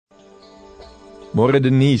Môre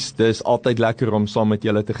Denise, dis altyd lekker om saam met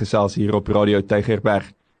julle te gesels hier op Radio Tygerberg.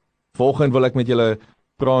 Volgende wil ek met julle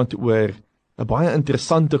praat oor 'n baie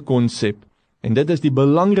interessante konsep, en dit is die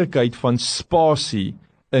belangrikheid van spasie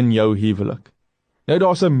in jou huwelik. Nou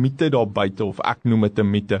daar's 'n mite daar buite, of ek noem dit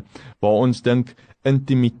 'n mite, waar ons dink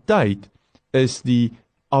intimiteit is die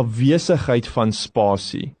afwesigheid van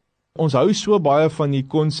spasie. Ons hou so baie van die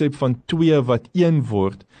konsep van twee wat een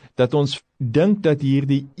word, dat ons dink dat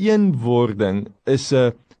hierdie eenwording is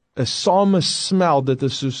 'n samesmel, dit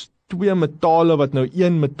is soos twee metale wat nou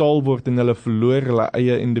een metaal word en hulle verloor hulle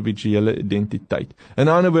eie individuele identiteit. In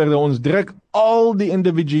ander woorde, ons druk al die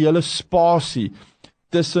individuele spasie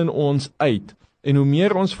tussen ons uit, en hoe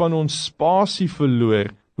meer ons van ons spasie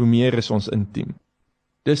verloor, hoe meer is ons intiem.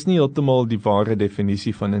 Dis nie heeltemal die ware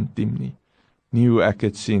definisie van intiem nie. Nie hoe ek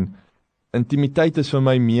dit sien. Intimiteit is vir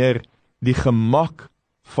my meer die gemak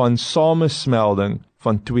van samesmelding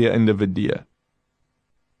van twee individue.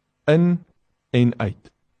 In en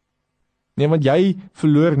uit. Nee, want jy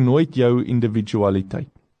verloor nooit jou individualiteit.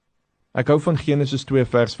 Ek hou van Genesis 2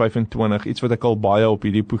 vers 25, iets wat ek al baie op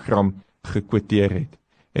hierdie program gekwoteer het.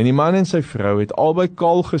 En die man en sy vrou het albei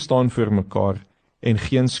kaal gestaan vir mekaar en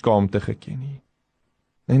geen skaamte geken nie.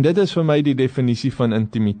 En dit is vir my die definisie van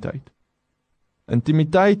intimiteit.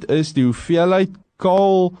 Intimiteit is die hoeveelheid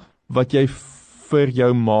kaal wat jy vir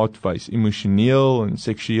jou maat wys, emosioneel en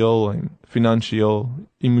seksueel en finansieel,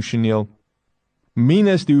 emosioneel,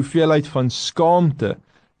 minus die hoeveelheid van skaamte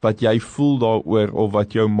wat jy voel daaroor of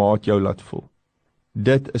wat jou maat jou laat voel.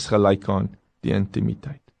 Dit is gelyk aan die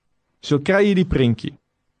intimiteit. So kry jy die prentjie.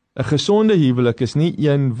 'n Gesonde huwelik is nie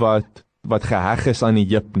een wat geheg is aan die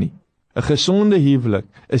heup nie. 'n Gesonde huwelik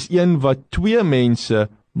is een wat twee mense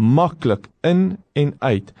maklik in en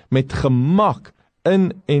uit, met gemak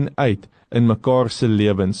in en uit, in mekaar se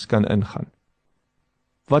lewens kan ingaan.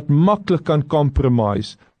 Wat maklik kan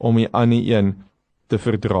compromise om die ander een te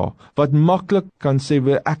verdra. Wat maklik kan sê,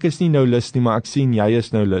 ek is nie nou lus nie, maar ek sien jy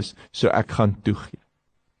is nou lus, so ek gaan toegee.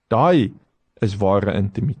 Daai is ware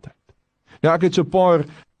intimiteit. Nou ek het so 'n paar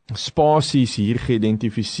spasies hier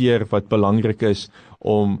geïdentifiseer wat belangrik is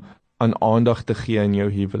om aan aandag te gee in jou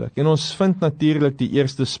huwelik. En ons vind natuurlik die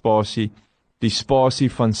eerste spasie, die spasie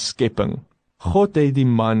van skepping. God het die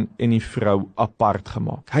man en die vrou apart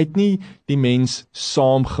gemaak. Hy het nie die mens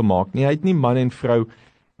saam gemaak nie. Hy het nie man en vrou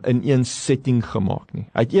in een setting gemaak nie.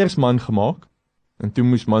 Hy het eers man gemaak, en toe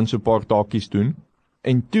moes man so 'n paar taakies doen,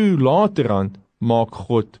 en toe laterand maak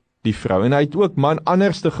God die vrou. En hy het ook man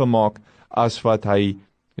anderste gemaak as wat hy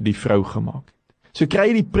die vrou gemaak het. So kry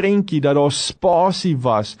jy die prentjie dat daar spasie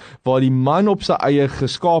was, waar die man op sy eie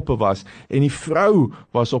geskape was, en die vrou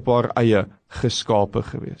was op haar eie geskape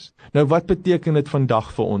gewees. Nou wat beteken dit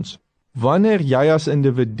vandag vir ons? Wanneer jy as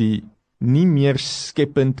individu nie meer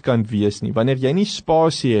skepend kan wees nie, wanneer jy nie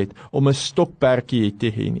spasie het om 'n stokperdjie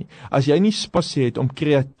te hê nie, as jy nie spasie het om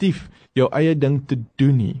kreatief jou eie ding te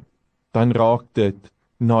doen nie, dan raak dit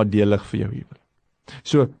nadelig vir jou huwelik.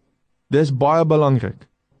 So, dis baie belangrik.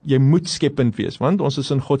 Jy moet skepend wees, want ons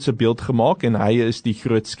is in God se beeld gemaak en hy is die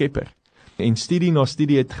groot skepper. En studie na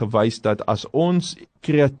studie het gewys dat as ons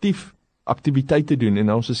kreatief aktiwiteite doen, en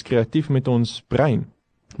ons is kreatief met ons brein,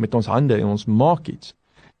 met ons hande, en ons maak iets,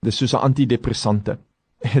 dis soos 'n antidepressante.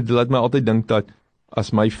 Dit laat my altyd dink dat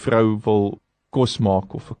as my vrou wil kos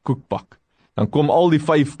maak of 'n koek bak, dan kom al die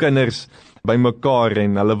 5 kinders by mekaar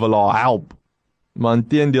en hulle wil haar help, maar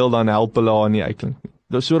inteendeel dan help hulle haar nie eintlik nie.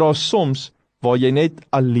 Dus so daar soms waar jy net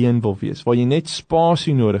alleen wil wees, waar jy net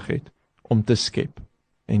spasie nodig het om te skep,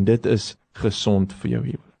 en dit is gesond vir jou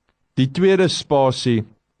huwelik. Die tweede spasie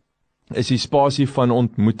is die spasie van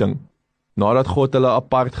ontmoeting. Nadat God hulle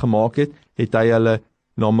apart gemaak het, het hy hulle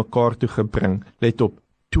na mekaar toe gebring. Let op,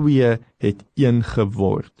 2 het 1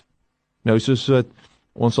 geword. Nou soos wat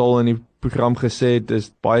ons al in die program gesê het,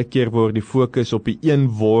 is baie keer word die fokus op die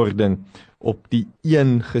eenwording, op die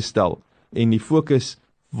een gestel, en die fokus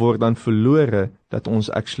word dan verlore dat ons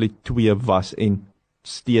actually 2 was en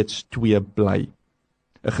steeds 2 bly.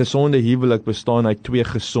 'n Gesonde huwelik bestaan uit 2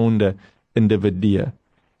 gesonde individue.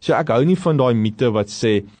 So ek hou nie van daai mite wat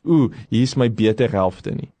sê, hier is my beter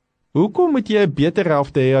helfte nie. Hoekom moet jy 'n beter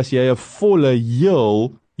helfte hê as jy 'n volle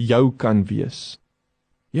heel jou kan wees?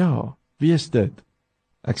 Ja, wie is dit?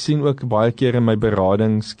 Ek sien ook baie keer in my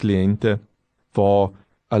beradingskliënte waar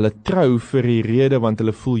hulle trou vir die rede want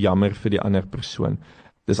hulle voel jammer vir die ander persoon.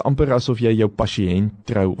 Dis amper asof jy jou pasiënt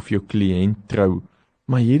trou of jou kliënt trou,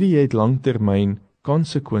 maar hierdie het langtermyn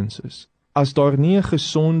consequences. As daar nie 'n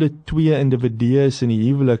gesonde 2 individue is in die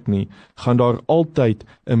huwelik nie, gaan daar altyd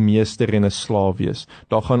 'n meester en 'n slaaf wees.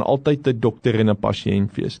 Daar gaan altyd 'n dokter en 'n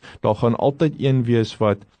pasiënt wees. Daar gaan altyd een wees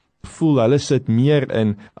wat voel hulle sit meer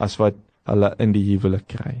in as wat hulle in die huwelik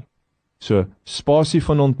kry. So, spasie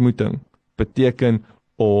van ontmoeting beteken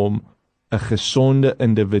om 'n gesonde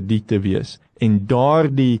individu te wees en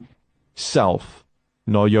daardie self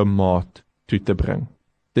na jou maat toe te bring.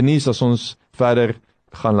 Denise, as ons verder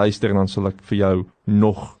gaan luister, dan sal ek vir jou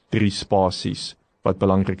nog 3 spasies wat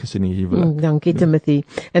belangrik is in die huwelik. Dankie Timothy.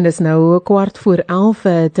 En dis nou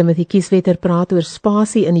 11:15, Timothy Kieswetter praat oor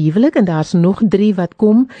spasie in die huwelik en daar's nog 3 wat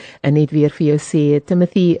kom. En net weer vir jou sê,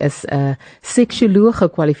 Timothy is 'n seksioloog,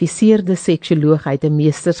 gekwalifiseerde seksioloog, hy het 'n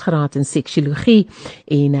meestersgraad in seksiologie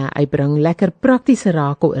en hy bring lekker praktiese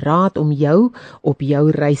raad om jou op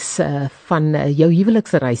jou reis van jou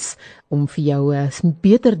huweliksreis om vir jou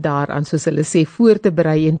beter daaraan, soos hulle sê, voor te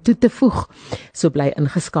berei en toe te voeg. So bly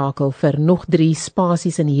ingeskakel vir nog 3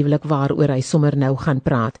 spasies in die huwelik waaroor hy sommer nou gaan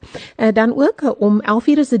praat. Dan ook om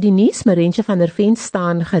 11:00 is dit die nuus. Marentje van der Ven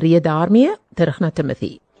staan gereed daarmee. Terug na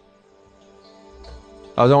Timothy.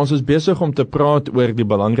 Also, ons is besig om te praat oor die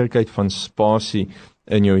belangrikheid van spasie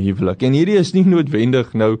in jou huwelik. En hierdie is nie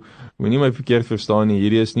noodwendig nou, moenie my verkeerd verstaan nie,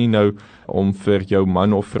 hierdie is nie nou om vir jou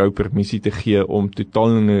man of vrou permissie te gee om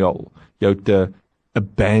totaal en al jou te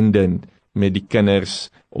abandon met die kinders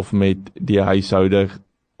of met die huishouder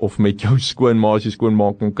of met jou skoonma as jy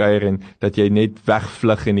skoonmaak en kuier en dat jy net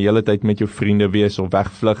wegvlug en die hele tyd met jou vriende wees of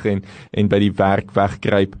wegvlug en by die werk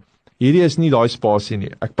wegkruip. Hierdie is nie daai spasie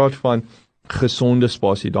nie. Ek praat van gesonde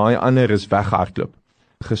spasie. Daai ander is weghardloop.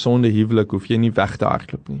 Gesonde huwelik hoef jy nie weg te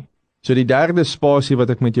hardloop nie. So die derde spasie wat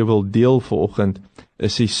ek met jou wil deel vanoggend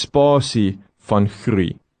is die spasie van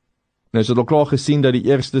groei. Nou is dit al klaar gesien dat die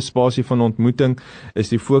eerste spasie van ontmoeting is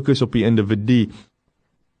die fokus op die individu.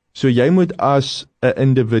 So jy moet as 'n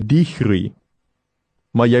individu groei,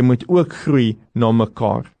 maar jy moet ook groei na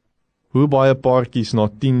mekaar. Hoe baie paartjies na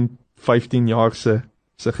 10, 15 jaar se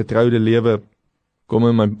getroude lewe kom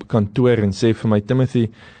in my kantoor en sê vir my, Timothy,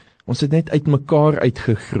 ons het net uit mekaar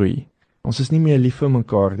uitgegroei. Ons is nie meer lief vir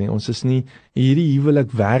mekaar nie. Ons is nie, hierdie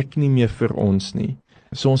huwelik werk nie meer vir ons nie.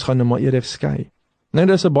 So ons gaan nou maar eerder skei. Nou,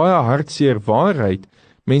 dis 'n baie hartseer waarheid.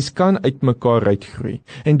 Mens kan uit mekaar uitgroei.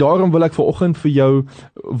 En daarom wil ek vanoggend vir jou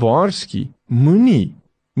waarsku,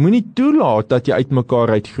 moenie toelaat dat jy uit mekaar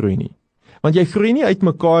uitgroei nie. Want jy groei nie uit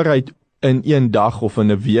mekaar uit in 1 dag of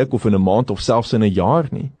in 'n week of in 'n maand of selfs in 'n jaar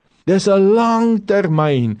nie. Dis 'n lang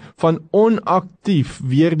termyn van onaktief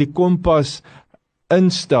weer die kompas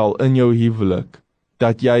instel in jou huwelik,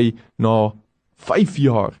 dat jy na 5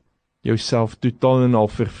 jaar jouself totaal en al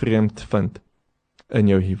vervreemd vind in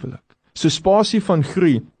jou huwelik. So spasie van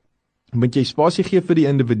groei, moet jy spasie gee vir die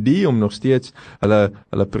individu om nog steeds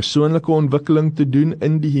hulle persoonlike ontwikkeling te doen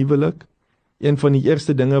in die huwelik. Een van die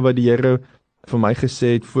eerste dinge wat die Here vir my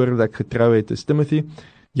gesê het voordat ek getrou het is, Timothy,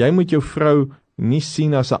 jy moet jou vrou nie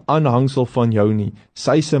sien as 'n aanhangsel van jou nie.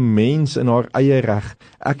 Sy's 'n mens in haar eie reg.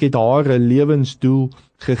 Ek het haar 'n lewensdoel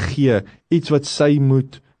gegee, iets wat sy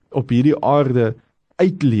moet op hierdie aarde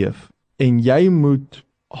uitleef, en jy moet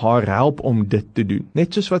haar help om dit te doen,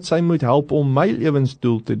 net soos wat sy moet help om my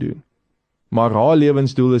lewensdoel te doen. Maar haar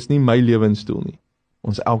lewensdoel is nie my lewensdoel nie.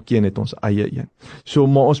 Ons elkeen het ons eie een. So,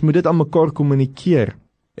 maar ons moet dit aan mekaar kommunikeer,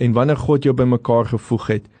 en wanneer God jou by mekaar gevoeg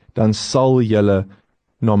het, dan sal julle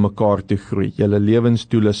na mekaar toe groei. Julle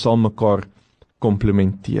lewensdoele sal mekaar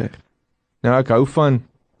komplementeer. Nou, ek hou van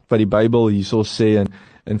wat die Bybel hierso sê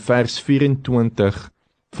in vers 24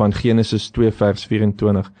 van Genesis 2 vers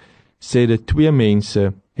 24, sê dit 2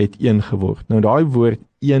 mense het een geword. Nou daai woord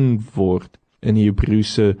een word in die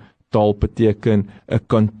Hebreëse taal beteken 'n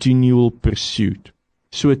continual pursuit.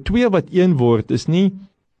 So 2 wat een word is nie,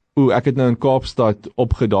 ek het nou in Kaapstad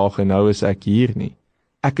opgedaag en nou is ek hier nie.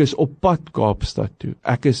 Ek is op pad Kaapstad toe.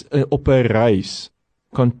 Ek is op 'n reis.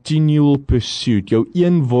 Continual pursuit. Jou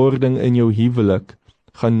eenwording in jou huwelik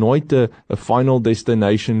gaan nooit 'n final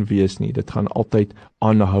destination wees nie. Dit gaan altyd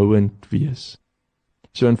aanhouend wees.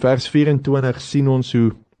 So in vers 24 sien ons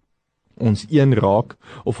hoe ons een raak,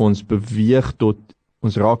 of ons beweeg tot,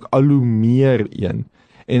 ons raak al hoe meer een.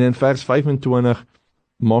 En in vers 25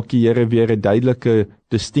 maak die Here weer 'n duidelike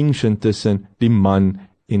distinction tussen die man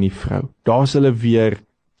en die vrou. Daar's hulle weer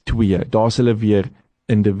 2, daar's hulle weer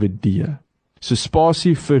individue. So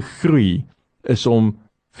spasie vir groei is om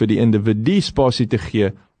vir die individu spasie te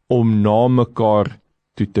gee om na mekaar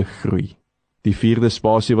toe te groei. Die 4de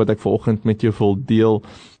spasie wat ek vanoggend met jou wil deel,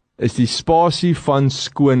 is die spasie van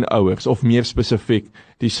skoonouers, of meer spesifiek,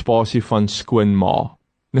 die spasie van skoonma.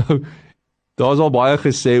 Nou, daar's al baie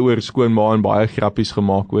gesê oor skoonma en baie grappies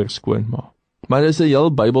gemaak oor skoonma. Maar dit is 'n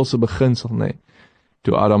heel Bybelse beginsel, né?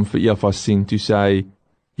 Toe Adam vir Eva sien, toe sê hy,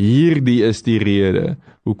 Hierdie is die rede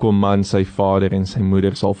hoekom man sy vader en sy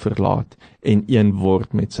moeder sal verlaat en een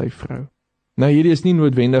word met sy vrou. Nou hierdie is nie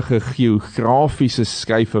noodwendig 'n geografiese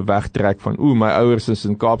skuife wegtrek van my ouers is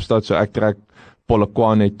in Kaapstad, so ek trek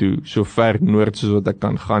Polokwane toe, so ver noord soos wat ek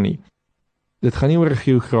kan gaan nie. Dit gaan nie oor 'n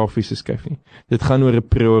geografiese skuif nie. Dit gaan oor 'n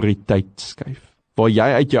prioriteitsskuif. Waar jy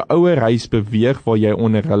uit jou ouer huis beweeg, waar jy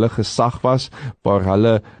onder hulle gesag was, waar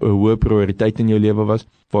hulle 'n hoë prioriteit in jou lewe was,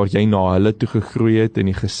 waar jy na hulle toe gegroei het in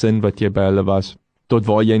die gesin wat jy by hulle was, tot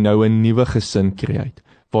waar jy nou 'n nuwe gesin create,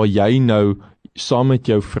 waar jy nou saam met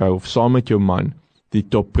jou vrou of saam met jou man die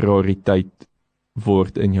top prioriteit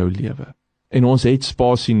word in jou lewe. En ons het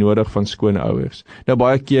spasie nodig van skoonouers. Nou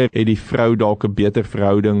baie keer het die vrou dalk 'n beter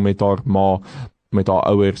verhouding met haar ma, met haar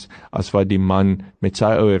ouers, as wat die man met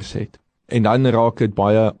sy ouers het. En dan raak dit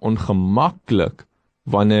baie ongemaklik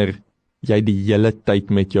wanneer jy die hele tyd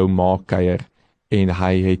met jou ma kuier en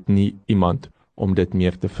hy het nie iemand om dit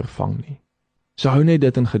meer te vervang nie. So hou net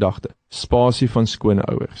dit in gedagte. Spasie van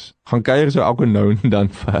skoonouers. Gaan kuier so elke nou en dan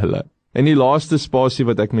vir hulle. En die laaste spasie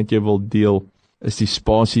wat ek met jou wil deel, is die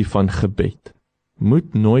spasie van gebed.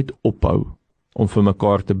 Moet nooit ophou om vir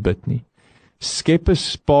mekaar te bid nie. Skep 'n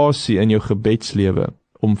spasie in jou gebedslewe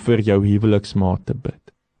om vir jou huweliksmaat te bid.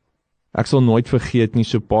 Ek sal nooit vergeet nie,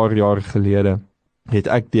 so 'n paar jaar gelede het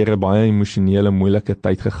ek deur 'n baie emosionele moeilike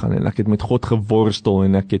tyd gegaan en ek het met God geworstel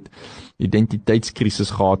en ek het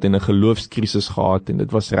identiteitskrisis gehad en 'n geloofskrisis gehad en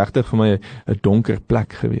dit was regtig vir my 'n donker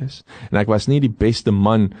plek gewees. En ek was nie die beste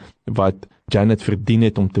man wat Janet verdien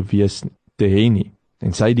het om te wees te hê nie.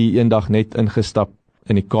 En sy het die eendag net ingestap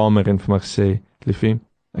in die kamer en vir my gesê, liefie,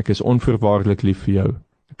 ek is onvoorwaardelik lief vir jou.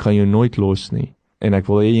 Ek gaan jou nooit los nie en ek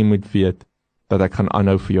wil hê jy moet weet dat ek gaan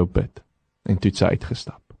aanhou vir jou bid. En toe het sy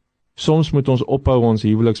uitgestap. Soms moet ons ophou ons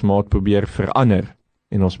huweliksmaat probeer verander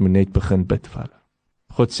en ons moet net begin bid vir hulle.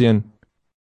 God seën